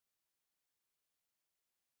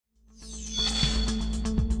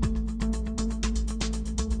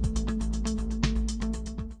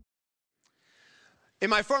In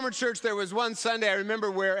my former church, there was one Sunday I remember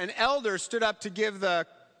where an elder stood up to give the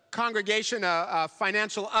congregation a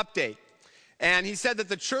financial update. And he said that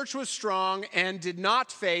the church was strong and did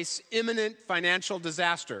not face imminent financial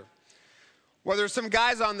disaster. Well, there were some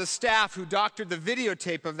guys on the staff who doctored the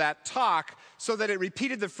videotape of that talk so that it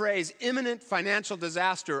repeated the phrase imminent financial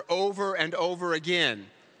disaster over and over again.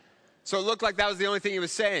 So it looked like that was the only thing he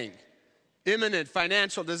was saying. Imminent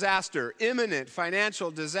financial disaster, imminent financial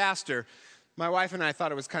disaster. My wife and I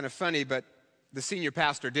thought it was kind of funny, but the senior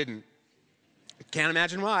pastor didn't. Can't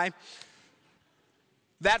imagine why.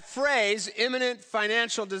 That phrase, imminent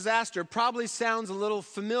financial disaster, probably sounds a little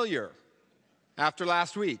familiar after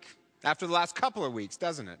last week, after the last couple of weeks,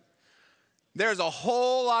 doesn't it? There's a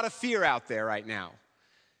whole lot of fear out there right now.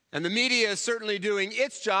 And the media is certainly doing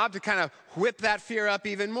its job to kind of whip that fear up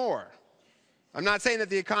even more. I'm not saying that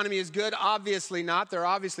the economy is good, obviously not. There are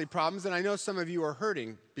obviously problems, and I know some of you are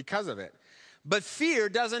hurting because of it. But fear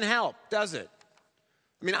doesn't help, does it?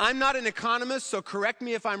 I mean, I'm not an economist, so correct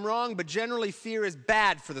me if I'm wrong, but generally fear is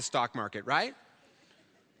bad for the stock market, right?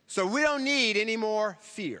 So we don't need any more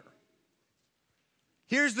fear.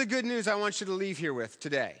 Here's the good news I want you to leave here with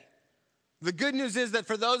today. The good news is that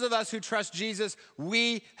for those of us who trust Jesus,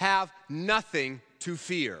 we have nothing to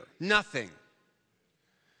fear. Nothing.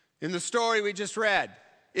 In the story we just read,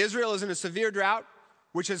 Israel is in a severe drought,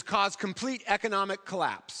 which has caused complete economic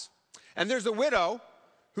collapse. And there's a widow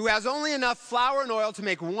who has only enough flour and oil to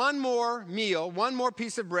make one more meal, one more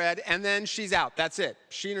piece of bread, and then she's out. That's it.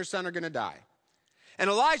 She and her son are going to die. And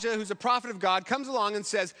Elijah, who's a prophet of God, comes along and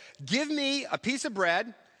says, give me a piece of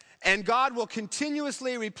bread, and God will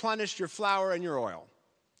continuously replenish your flour and your oil.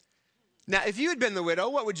 Now, if you had been the widow,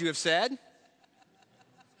 what would you have said?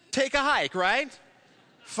 Take a hike, right?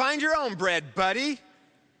 Find your own bread, buddy.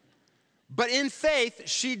 But in faith,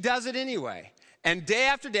 she does it anyway. And day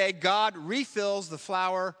after day, God refills the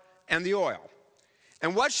flour and the oil.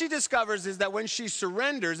 And what she discovers is that when she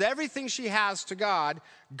surrenders everything she has to God,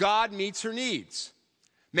 God meets her needs.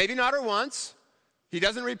 Maybe not her wants. He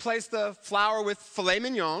doesn't replace the flour with filet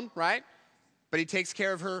mignon, right? But he takes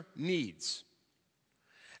care of her needs.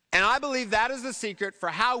 And I believe that is the secret for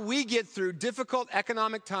how we get through difficult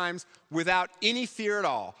economic times without any fear at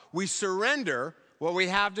all. We surrender what we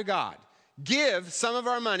have to God. Give some of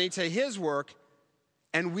our money to his work,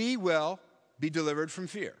 and we will be delivered from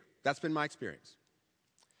fear. That's been my experience.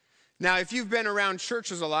 Now, if you've been around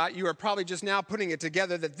churches a lot, you are probably just now putting it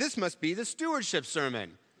together that this must be the stewardship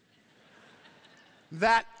sermon.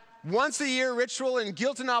 That once-a-year ritual and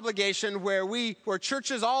guilt and obligation where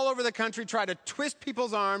churches all over the country try to twist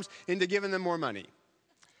people's arms into giving them more money.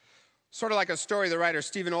 Sort of like a story the writer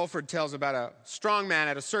Stephen Olford tells about a strong man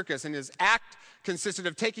at a circus, and his act consisted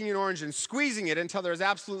of taking an orange and squeezing it until there was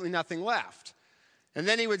absolutely nothing left. And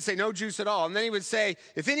then he would say, no juice at all. And then he would say,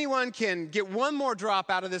 if anyone can get one more drop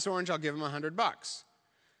out of this orange, I'll give him $100.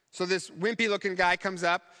 So this wimpy-looking guy comes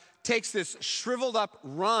up, takes this shriveled up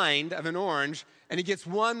rind of an orange, and he gets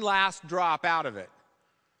one last drop out of it.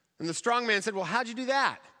 And the strong man said, well, how'd you do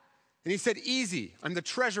that? And he said, easy. I'm the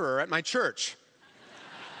treasurer at my church.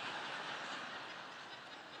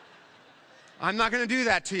 I'm not going to do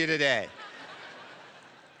that to you today.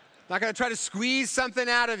 I'm not going to try to squeeze something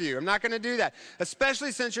out of you. I'm not going to do that,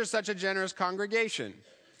 especially since you're such a generous congregation.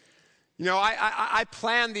 You know, I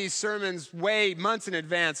plan these sermons months in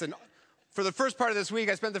advance, and for the first part of this week,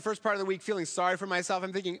 I spent the first part of the week feeling sorry for myself.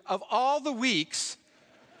 I'm thinking, of all the weeks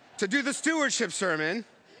to do the stewardship sermon,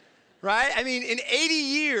 right? I mean, in 80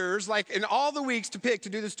 years, like in all the weeks to pick to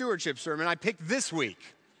do the stewardship sermon, I picked this week.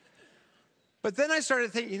 But then I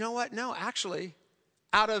started thinking, you know what? No, actually,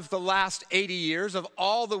 out of the last 80 years, of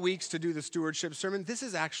all the weeks to do the stewardship sermon, this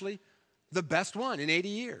is actually the best one in 80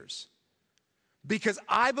 years. Because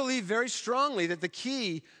I believe very strongly that the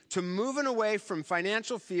key to moving away from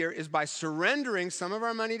financial fear is by surrendering some of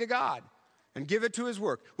our money to God and give it to his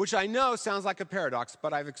work, which I know sounds like a paradox,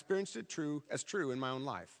 but I've experienced it as true in my own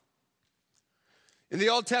life. In the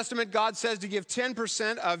Old Testament, God says to give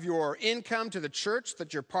 10% of your income to the church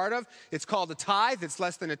that you're part of. It's called a tithe. It's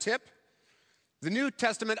less than a tip. The New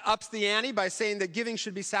Testament ups the ante by saying that giving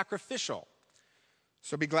should be sacrificial.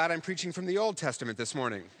 So be glad I'm preaching from the Old Testament this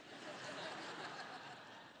morning.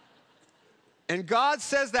 And God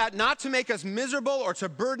says that not to make us miserable or to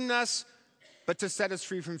burden us, but to set us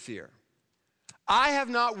free from fear. I have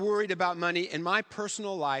not worried about money in my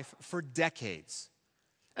personal life for decades.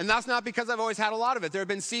 And that's not because I've always had a lot of it. There have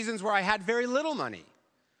been seasons where I had very little money.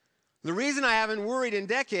 The reason I haven't worried in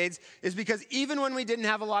decades is because even when we didn't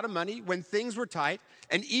have a lot of money, when things were tight,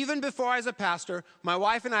 and even before I was a pastor, my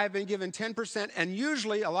wife and I have been given 10% and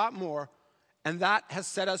usually a lot more, and that has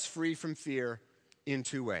set us free from fear in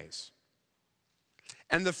two ways.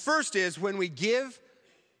 And the first is when we give,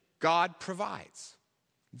 God provides.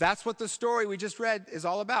 That's what the story we just read is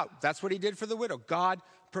all about. That's what he did for the widow. God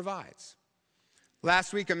provides.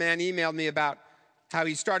 Last week, a man emailed me about how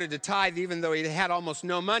he started to tithe even though he had almost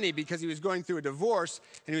no money because he was going through a divorce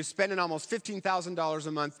and he was spending almost $15,000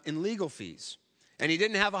 a month in legal fees. And he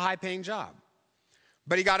didn't have a high-paying job.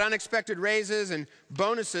 But he got unexpected raises and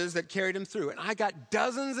bonuses that carried him through. And I got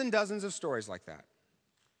dozens and dozens of stories like that.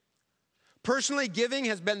 Personally, giving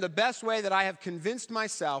has been the best way that I have convinced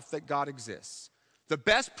myself that God exists. The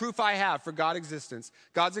best proof I have for God's existence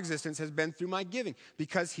has been through my giving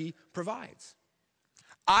because he provides.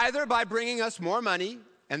 Either by bringing us more money,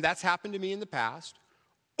 and that's happened to me in the past,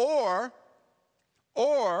 or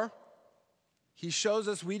he shows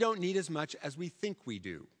us we don't need as much as we think we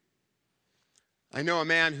do. I know a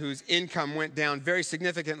man whose income went down very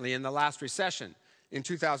significantly in the last recession in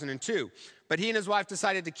 2002, but he and his wife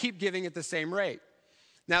decided to keep giving at the same rate.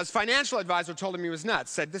 Now, his financial advisor told him he was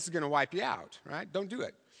nuts, said, this is going to wipe you out, right? Don't do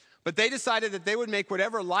it. But they decided that they would make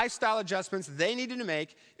whatever lifestyle adjustments they needed to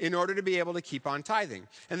make in order to be able to keep on tithing.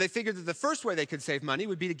 And they figured that the first way they could save money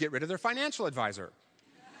would be to get rid of their financial advisor.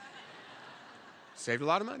 Saved a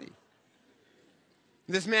lot of money.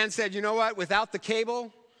 This man said, you know what? Without the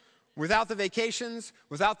cable, without the vacations,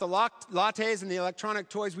 without the lattes and the electronic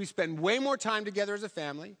toys, we spend way more time together as a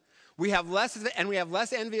family. We have less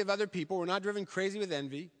envy of other people. We're not driven crazy with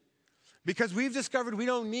envy because we've discovered we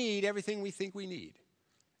don't need everything we think we need.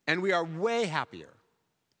 And we are way happier.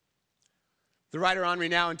 The writer Henri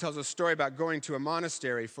Nouwen tells a story about going to a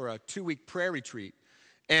monastery for a 2-week prayer retreat.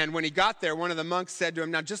 And when he got there, one of the monks said to him,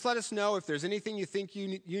 now just let us know if there's anything you think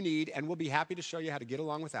you need, and we'll be happy to show you how to get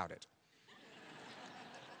along without it.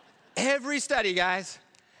 Every study, guys,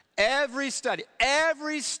 every study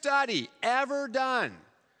ever done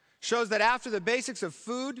shows that after the basics of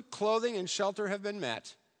food, clothing, and shelter have been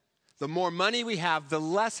met, the more money we have, the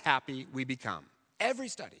less happy we become. Every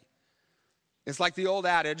study. It's like the old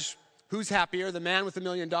adage, who's happier, the man with $1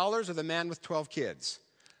 million or the man with 12 kids?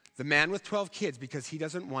 The man with 12 kids because he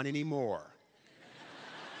doesn't want any more.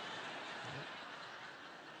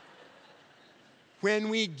 When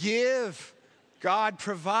we give, God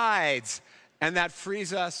provides, and that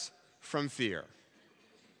frees us from fear.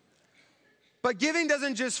 But giving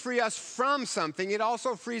doesn't just free us from something, it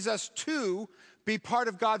also frees us to be part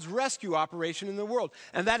of God's rescue operation in the world.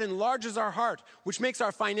 And that enlarges our heart, which makes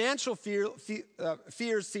our financial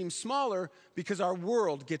fears seem smaller because our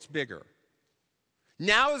world gets bigger.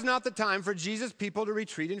 Now is not the time for Jesus' people to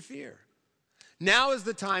retreat in fear. Now is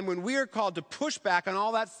the time when we are called to push back on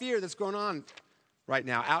all that fear that's going on right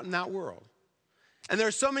now out in that world. And there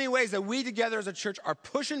are so many ways that we together as a church are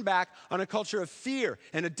pushing back on a culture of fear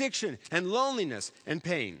and addiction and loneliness and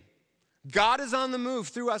pain. God is on the move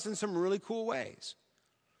through us in some really cool ways.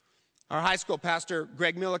 Our high school pastor,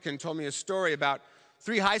 Greg Milliken, told me a story about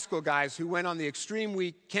 3 high school guys who went on the Extreme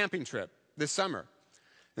Week camping trip this summer.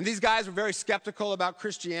 And these guys were very skeptical about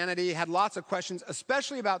Christianity, had lots of questions,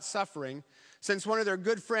 especially about suffering, since one of their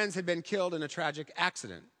good friends had been killed in a tragic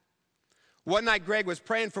accident. One night, Greg was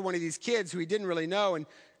praying for one of these kids who he didn't really know and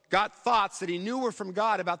got thoughts that he knew were from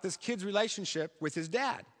God about this kid's relationship with his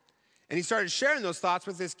dad. And he started sharing those thoughts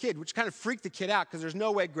with this kid, which kind of freaked the kid out because there's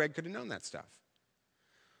no way Greg could have known that stuff.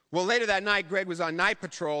 Well, later that night, Greg was on night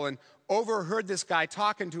patrol and overheard this guy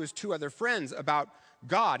talking to his 2 other friends about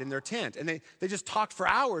God in their tent. And they just talked for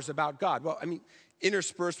hours about God. Well, I mean,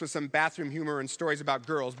 interspersed with some bathroom humor and stories about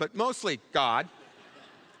girls, but mostly God.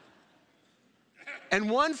 And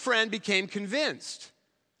one friend became convinced.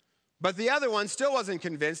 But the other one still wasn't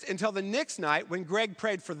convinced until the next night when Greg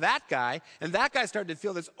prayed for that guy, and that guy started to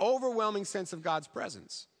feel this overwhelming sense of God's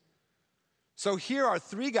presence. So here are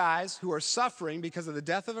 3 guys who are suffering because of the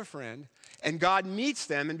death of a friend, and God meets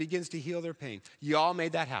them and begins to heal their pain. Y'all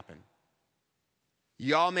made that happen.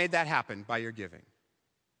 Y'all made that happen by your giving.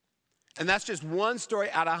 And that's just one story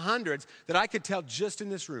out of hundreds that I could tell just in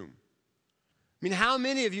this room. I mean, how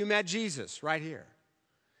many of you met Jesus right here?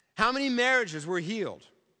 How many marriages were healed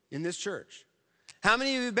in this church? How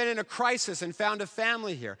many of you have been in a crisis and found a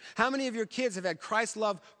family here? How many of your kids have had Christ's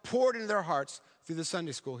love poured into their hearts through the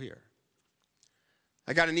Sunday school here?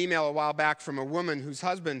 I got an email a while back from a woman whose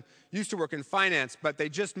husband used to work in finance, but they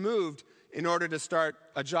just moved in order to start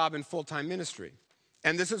a job in full-time ministry.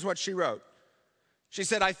 And this is what she wrote. She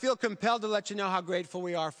said, I feel compelled to let you know how grateful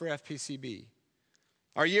we are for FPCB.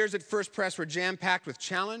 Our years at First Pres were jam-packed with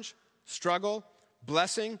challenge, struggle,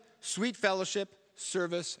 blessing, sweet fellowship,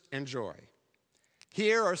 service, and joy.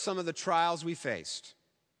 Here are some of the trials we faced.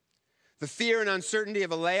 The fear and uncertainty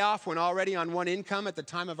of a layoff when already on one income at the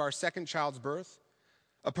time of our second child's birth.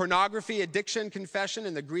 a pornography addiction confession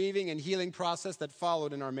and the grieving and healing process that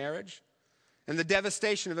followed in our marriage, and the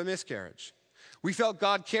devastation of a miscarriage. We felt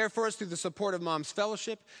God care for us through the support of Mom's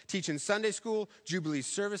Fellowship, teaching Sunday school, Jubilee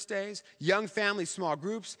service days, young family small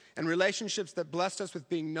groups, and relationships that blessed us with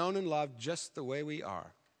being known and loved just the way we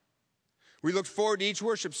are. We looked forward to each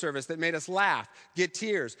worship service that made us laugh, get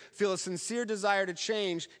tears, feel a sincere desire to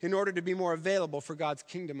change in order to be more available for God's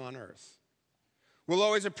kingdom on earth. We'll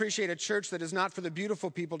always appreciate a church that is not for the beautiful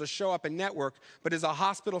people to show up and network, but is a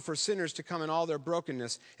hospital for sinners to come in all their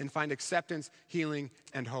brokenness and find acceptance, healing,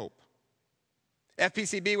 and hope.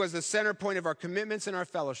 FPCB was the center point of our commitments and our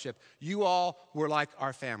fellowship. You all were like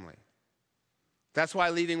our family. That's why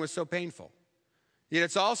leaving was so painful. Yet it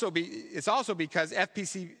was also because of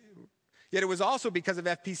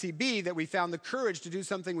FPCB that we found the courage to do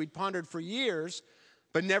something we'd pondered for years,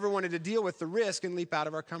 but never wanted to deal with the risk and leap out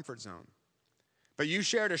of our comfort zone. But you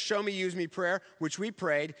shared a show me, use me prayer, which we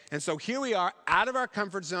prayed. And so here we are out of our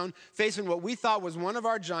comfort zone, facing what we thought was one of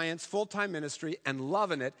our giants, full-time ministry, and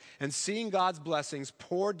loving it and seeing God's blessings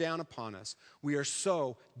pour down upon us. We are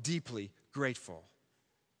so deeply grateful.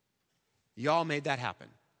 Y'all made that happen.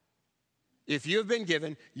 If you've been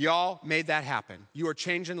given, y'all made that happen. You are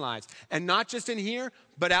changing lives. And not just in here,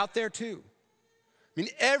 but out there too. I mean,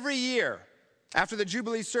 every year, after the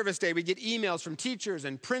Jubilee Service Day, we get emails from teachers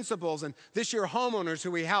and principals and this year homeowners who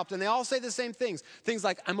we helped, and they all say the same things. Things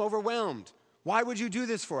like, I'm overwhelmed. Why would you do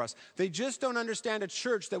this for us? They just don't understand a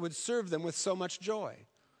church that would serve them with so much joy.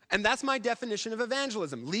 And that's my definition of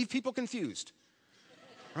evangelism. Leave people confused.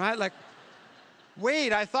 Right? Like,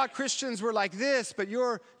 wait, I thought Christians were like this, but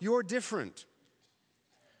you're different.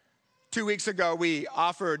 2 weeks ago, we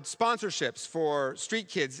offered sponsorships for street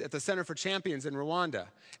kids at the Center for Champions in Rwanda.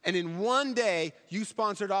 And in one day, you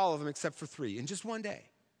sponsored all of them except for 3, in just one day.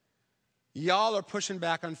 Y'all are pushing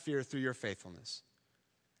back on fear through your faithfulness.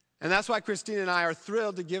 And that's why Christine and I are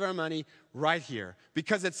thrilled to give our money right here,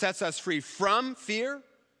 because it sets us free from fear,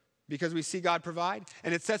 because we see God provide,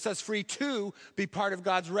 and it sets us free to be part of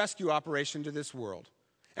God's rescue operation to this world.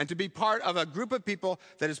 And to be part of a group of people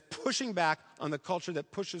that is pushing back on the culture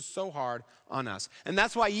that pushes so hard on us. And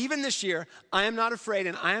that's why even this year, I am not afraid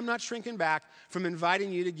and I am not shrinking back from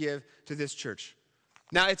inviting you to give to this church.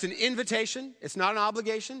 Now, it's an invitation. It's not an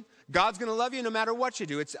obligation. God's going to love you no matter what you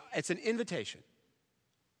do. It's an invitation.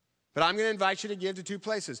 But I'm going to invite you to give to 2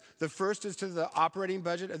 places. The first is to the operating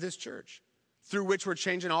budget of this church, through which we're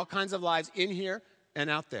changing all kinds of lives in here and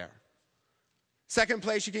out there. Second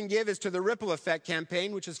place you can give is to the Ripple Effect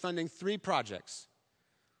campaign, which is funding 3 projects.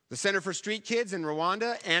 The Center for Street Kids in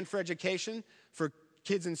Rwanda and for education for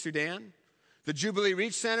kids in Sudan. The Jubilee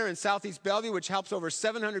Reach Center in Southeast Bellevue, which helps over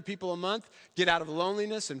 700 people a month get out of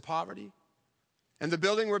loneliness and poverty. And the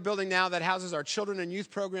building we're building now that houses our children and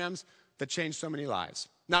youth programs that change so many lives.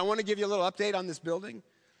 Now, I want to give you a little update on this building.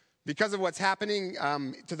 Because of what's happening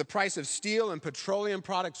to the price of steel and petroleum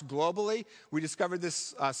products globally, we discovered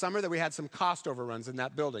this summer that we had some cost overruns in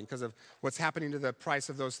that building because of what's happening to the price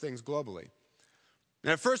of those things globally.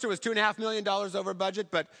 And at first it was $2.5 million over budget,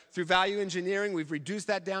 but through value engineering, we've reduced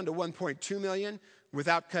that down to $1.2 million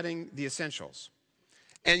without cutting the essentials.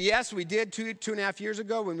 And yes, we did 2.5 years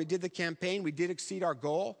ago when we did the campaign, we did exceed our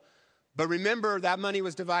goal. But remember, that money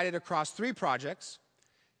was divided across 3 projects.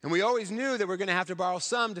 And we always knew that we're going to have to borrow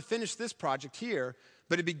some to finish this project here,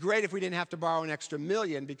 but it'd be great if we didn't have to borrow an extra $1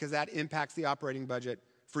 million because that impacts the operating budget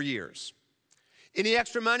for years. Any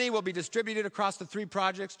extra money will be distributed across the 3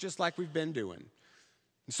 projects just like we've been doing.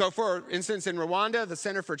 So for instance, in Rwanda, the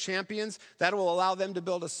Center for Champions, that will allow them to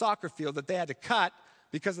build a soccer field that they had to cut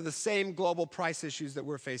because of the same global price issues that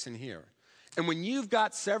we're facing here. And when you've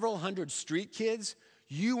got several hundred street kids,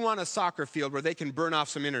 you want a soccer field where they can burn off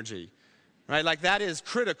some energy. Right? Like that is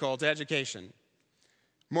critical to education.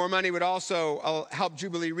 More money would also help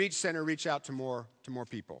Jubilee Reach Center reach out to more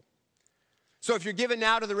people. So if you're giving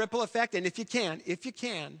now to the Ripple Effect, and if you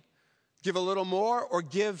can, give a little more or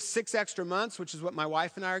give 6 extra months, which is what my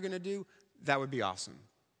wife and I are going to do, that would be awesome.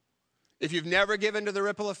 If you've never given to the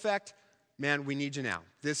Ripple Effect, man, we need you now.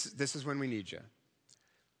 This is when we need you.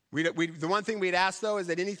 The one thing we'd ask, though, is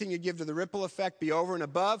that anything you give to the Ripple Effect be over and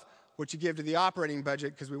above what you give to the operating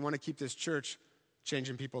budget, because we want to keep this church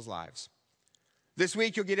changing people's lives. This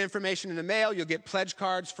week, you'll get information in the mail. You'll get pledge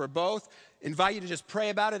cards for both. Invite you to just pray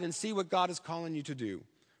about it and see what God is calling you to do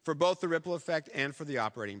for both the Ripple Effect and for the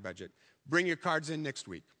operating budget. Bring your cards in next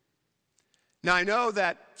week. Now, I know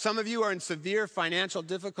that some of you are in severe financial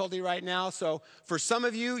difficulty right now, so for some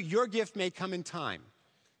of you, your gift may come in time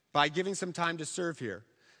by giving some time to serve here.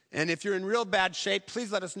 And if you're in real bad shape,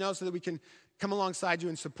 please let us know so that we can come alongside you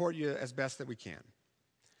and support you as best that we can.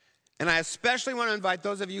 And I especially want to invite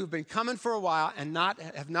those of you who've been coming for a while and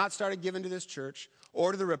have not started giving to this church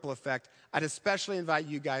or to the Ripple Effect. I'd especially invite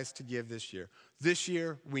you guys to give this year. This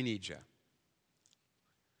year, we need you.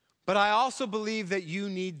 But I also believe that you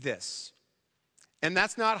need this. And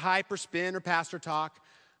that's not hype or spin or pastor talk.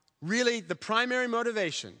 Really, the primary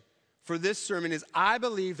motivation for this sermon is I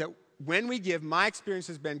believe that when we give, my experience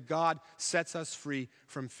has been God sets us free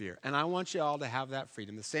from fear. And I want you all to have that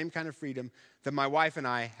freedom, the same kind of freedom that my wife and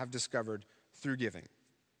I have discovered through giving.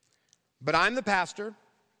 But I'm the pastor,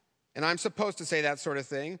 and I'm supposed to say that sort of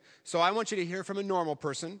thing. So I want you to hear from a normal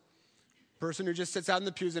person who just sits out in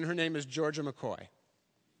the pews, and her name is Georgia McCoy.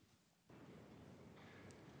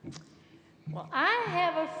 Well, I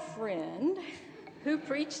have a friend who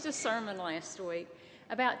preached a sermon last week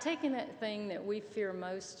about taking that thing that we fear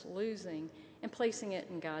most losing and placing it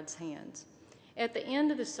in God's hands. At the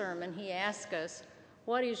end of the sermon, he asked us,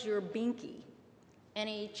 "What is your binky?" And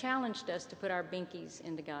he challenged us to put our binkies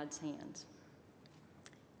into God's hands.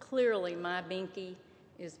 Clearly, my binky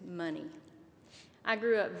is money. I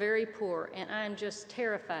grew up very poor, and I'm just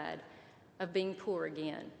terrified of being poor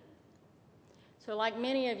again. So like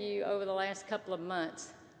many of you over the last couple of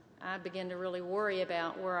months, I began to really worry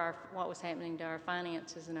about what was happening to our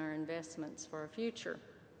finances and our investments for our future.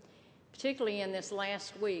 Particularly in this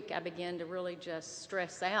last week, I began to really just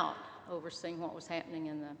stress out over seeing what was happening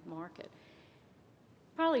in the market.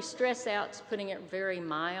 Probably stress out's putting it very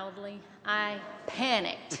mildly. I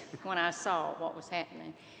panicked when I saw what was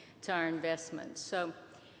happening to our investments. So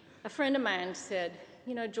a friend of mine said,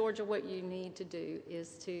 "You know, Georgia, what you need to do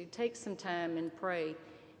is to take some time and pray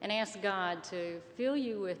and ask God to fill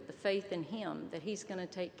you with the faith in Him that He's going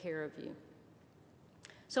to take care of you."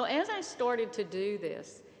 So as I started to do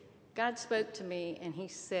this, God spoke to me and He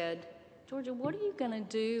said, "Georgia, what are you going to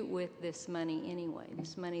do with this money anyway,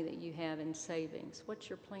 this money that you have in savings? What's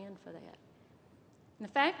your plan for that?" And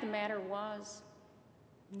the fact of the matter was,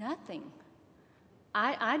 nothing.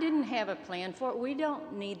 I didn't have a plan for it. We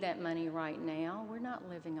don't need that money right now. We're not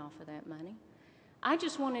living off of that money. I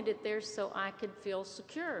just wanted it there so I could feel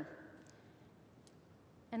secure.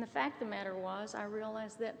 And the fact of the matter was, I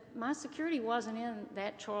realized that my security wasn't in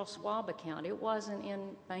that Charles Schwab account. It wasn't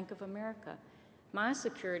in Bank of America. My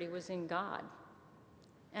security was in God.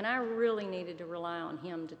 And I really needed to rely on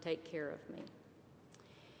Him to take care of me.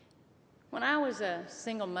 When I was a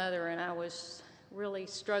single mother and I was really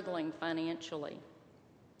struggling financially,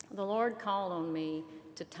 the Lord called on me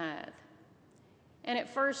to tithe. And at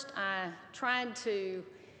first, I tried to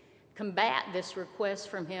combat this request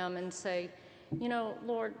from Him and say, "You know,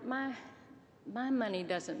 Lord, my money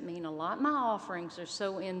doesn't mean a lot. My offerings are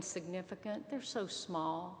so insignificant. They're so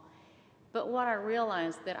small." But what I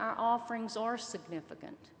realized that our offerings are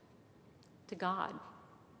significant to God.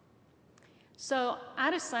 So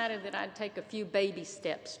I decided that I'd take a few baby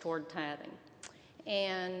steps toward tithing.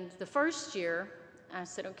 And the first year, I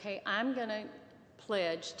said, okay, I'm going to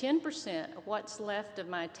pledge 10% of what's left of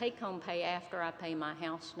my take-home pay after I pay my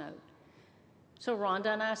house note. So Rhonda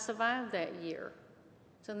and I survived that year.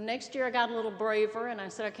 So the next year I got a little braver and I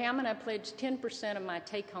said, okay, I'm going to pledge 10% of my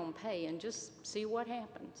take-home pay and just see what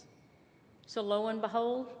happens. So lo and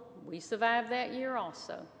behold, we survived that year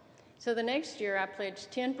also. So the next year I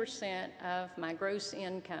pledged 10% of my gross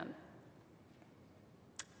income.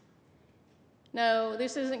 No,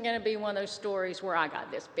 this isn't going to be one of those stories where I got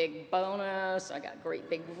this big bonus, I got great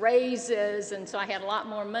big raises, and so I had a lot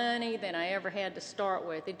more money than I ever had to start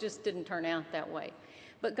with. It just didn't turn out that way.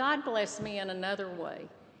 But God blessed me in another way.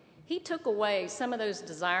 He took away some of those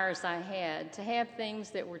desires I had to have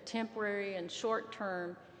things that were temporary and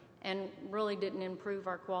short-term and really didn't improve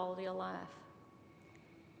our quality of life.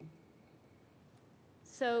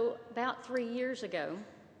 So about 3 years ago,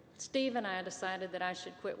 Steve and I decided that I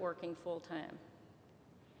should quit working full-time.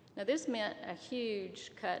 Now, this meant a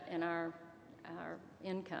huge cut in our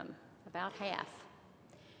income, about half.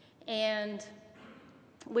 And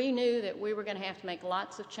we knew that we were going to have to make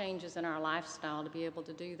lots of changes in our lifestyle to be able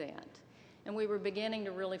to do that. And we were beginning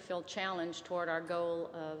to really feel challenged toward our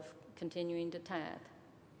goal of continuing to tithe.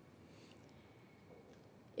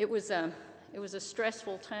 It was a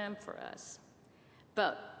stressful time for us.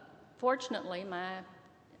 But fortunately, my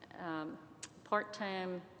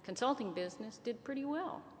part-time consulting business did pretty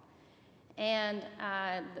well. And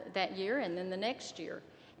that year and then the next year.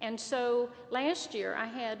 And so last year I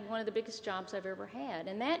had one of the biggest jobs I've ever had.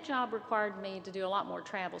 And that job required me to do a lot more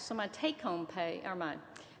travel. So my take-home pay, or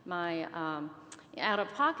my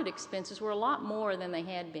out-of-pocket expenses were a lot more than they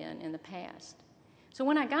had been in the past. So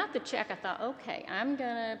when I got the check, I thought, okay, I'm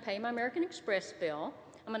going to pay my American Express bill.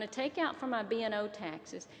 I'm going to take out from my B&O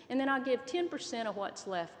taxes, and then I'll give 10% of what's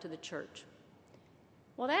left to the church.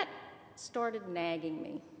 Well, that started nagging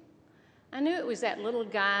me. I knew it was that little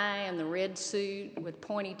guy in the red suit with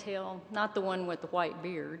ponytail, not the one with the white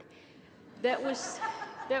beard, that was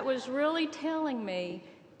really telling me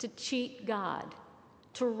to cheat God,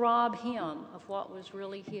 to rob him of what was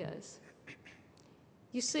really his.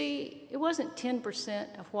 You see, it wasn't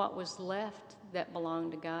 10% of what was left that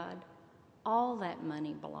belonged to God. All that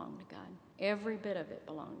money belonged to God. Every bit of it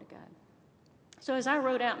belonged to God. So as I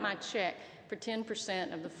wrote out my check for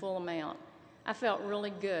 10% of the full amount, I felt really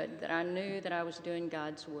good that I knew that I was doing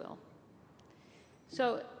God's will.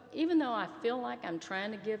 So even though I feel like I'm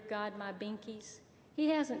trying to give God my binkies, he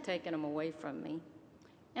hasn't taken them away from me.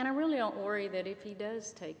 And I really don't worry that if he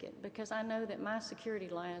does take it, because I know that my security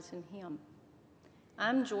lies in him.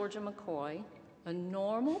 I'm Georgia McCoy, a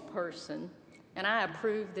normal person, and I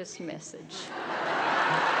approve this message.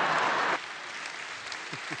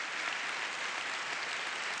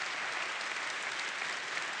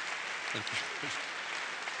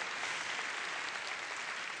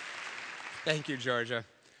 Thank you, Georgia.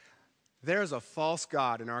 There's a false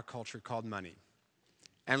god in our culture called money.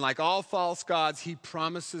 And like all false gods, he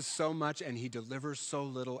promises so much and he delivers so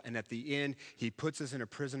little, and at the end, he puts us in a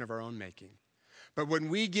prison of our own making. But when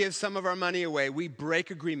we give some of our money away, we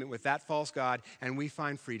break agreement with that false god and we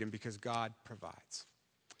find freedom because God provides.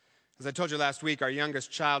 As I told you last week, our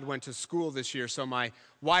youngest child went to school this year, so my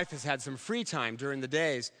wife has had some free time during the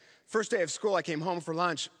days. First day of school, I came home for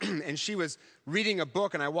lunch, and she was reading a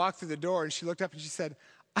book, and I walked through the door, and she looked up and she said,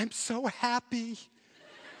 "I'm so happy." She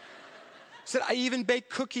said, "I even baked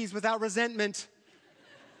cookies without resentment."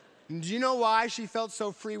 And do you know why she felt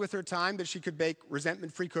so free with her time that she could bake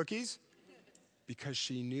resentment-free cookies? Because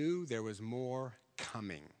she knew there was more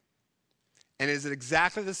coming. And it is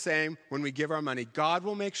exactly the same when we give our money. God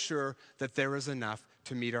will make sure that there is enough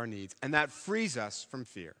to meet our needs, and that frees us from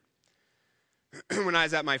fear. When I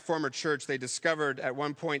was at my former church, they discovered at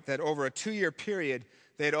one point that over a 2-year period,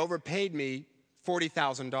 they had overpaid me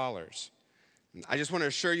 $40,000. I just want to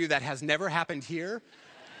assure you that has never happened here,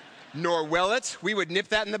 nor will it. We would nip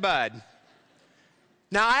that in the bud.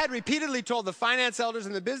 Now, I had repeatedly told the finance elders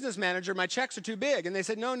and the business manager my checks are too big, and they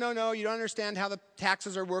said, no, you don't understand how the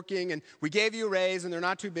taxes are working, and we gave you a raise, and they're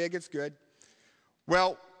not too big, it's good.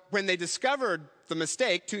 Well, when they discovered the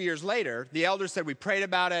mistake 2 years later, the elders said, "We prayed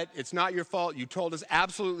about it. It's not your fault. You told us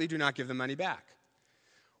absolutely do not give the money back."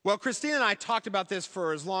 Well, Christina and I talked about this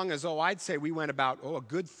for as long as, I'd say we went about, a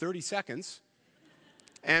good 30 seconds.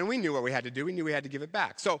 And we knew what we had to do. We knew we had to give it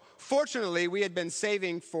back. So fortunately, we had been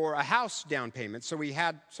saving for a house down payment, so we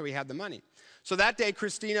had the money. So that day,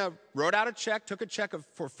 Christina wrote out a check, took a check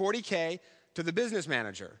for $40K to the business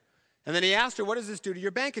manager. And then he asked her, "What does this do to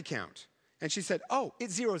your bank account?" And she said, "It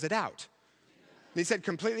zeroes it out." And he said,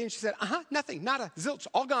 "Completely?" And she said, "Nothing, nada, zilch,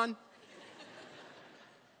 all gone."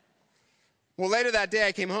 Well, later that day,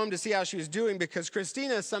 I came home to see how she was doing because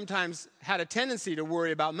Christina sometimes had a tendency to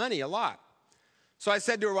worry about money a lot. So I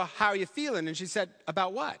said to her, "Well, how are you feeling?" And she said,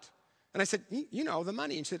 "About what?" And I said, "You know, the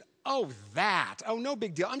money." And she said, "That. No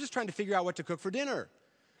big deal. I'm just trying to figure out what to cook for dinner."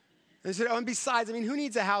 And I said, "And besides, who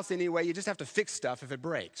needs a house anyway? You just have to fix stuff if it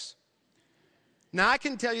breaks." Now, I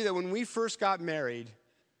can tell you that when we first got married,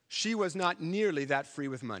 she was not nearly that free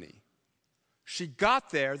with money. She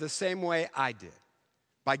got there the same way I did,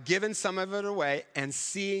 by giving some of it away and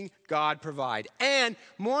seeing God provide. And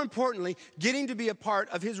more importantly, getting to be a part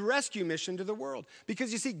of his rescue mission to the world.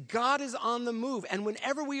 Because you see, God is on the move. And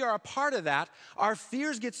whenever we are a part of that, our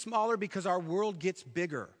fears get smaller because our world gets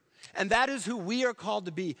bigger. And that is who we are called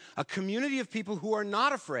to be, a community of people who are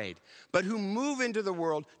not afraid, but who move into the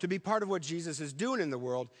world to be part of what Jesus is doing in the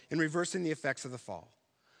world in reversing the effects of the fall.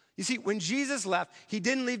 You see, when Jesus left, he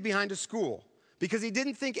didn't leave behind a school because he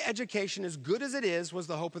didn't think education, as good as it is, was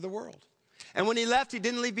the hope of the world. And when he left, he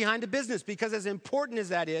didn't leave behind a business because as important as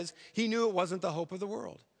that is, he knew it wasn't the hope of the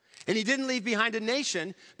world. And he didn't leave behind a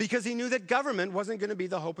nation because he knew that government wasn't going to be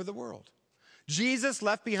the hope of the world. Jesus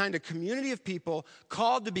left behind a community of people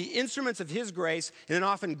called to be instruments of his grace in an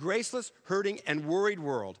often graceless, hurting, and worried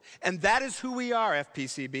world. And that is who we are,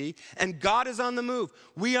 FPCB, and God is on the move.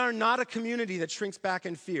 We are not a community that shrinks back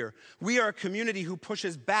in fear. We are a community who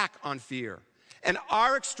pushes back on fear. And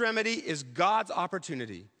our extremity is God's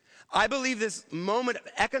opportunity. I believe this moment of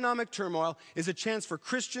economic turmoil is a chance for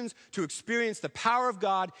Christians to experience the power of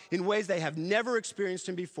God in ways they have never experienced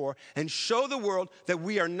him before and show the world that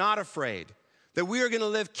we are not afraid, that we are going to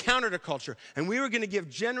live counter to culture, and we are going to give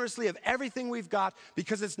generously of everything we've got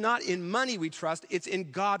because it's not in money we trust, it's in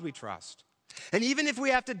God we trust. And even if we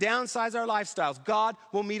have to downsize our lifestyles, God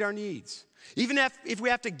will meet our needs. Even if we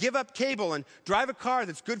have to give up cable and drive a car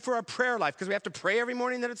that's good for our prayer life because we have to pray every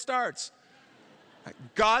morning that it starts,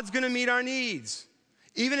 God's going to meet our needs.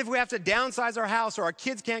 Even if we have to downsize our house or our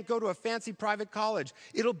kids can't go to a fancy private college,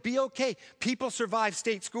 it'll be okay. People survive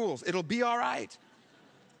state schools. It'll be all right.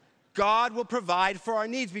 God will provide for our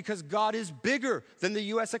needs because God is bigger than the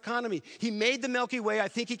U.S. economy. He made the Milky Way. I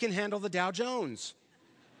think he can handle the Dow Jones.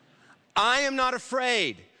 I am not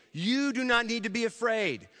afraid. You do not need to be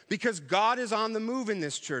afraid because God is on the move in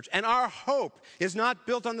this church. And our hope is not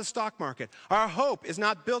built on the stock market. Our hope is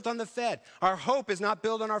not built on the Fed. Our hope is not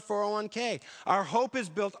built on our 401k. Our hope is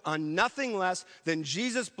built on nothing less than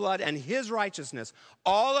Jesus' blood and his righteousness.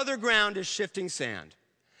 All other ground is shifting sand.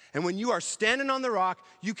 And when you are standing on the rock,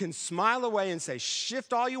 you can smile away and say,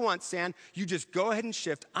 shift all you want, sand. You just go ahead and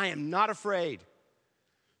shift. I am not afraid.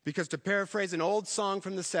 Because to paraphrase an old song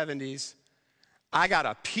from the 70s, I got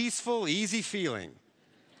a peaceful, easy feeling,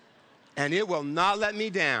 and it will not let me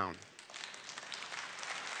down.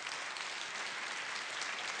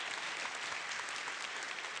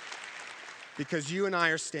 Because you and I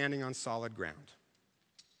are standing on solid ground.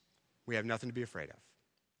 We have nothing to be afraid of.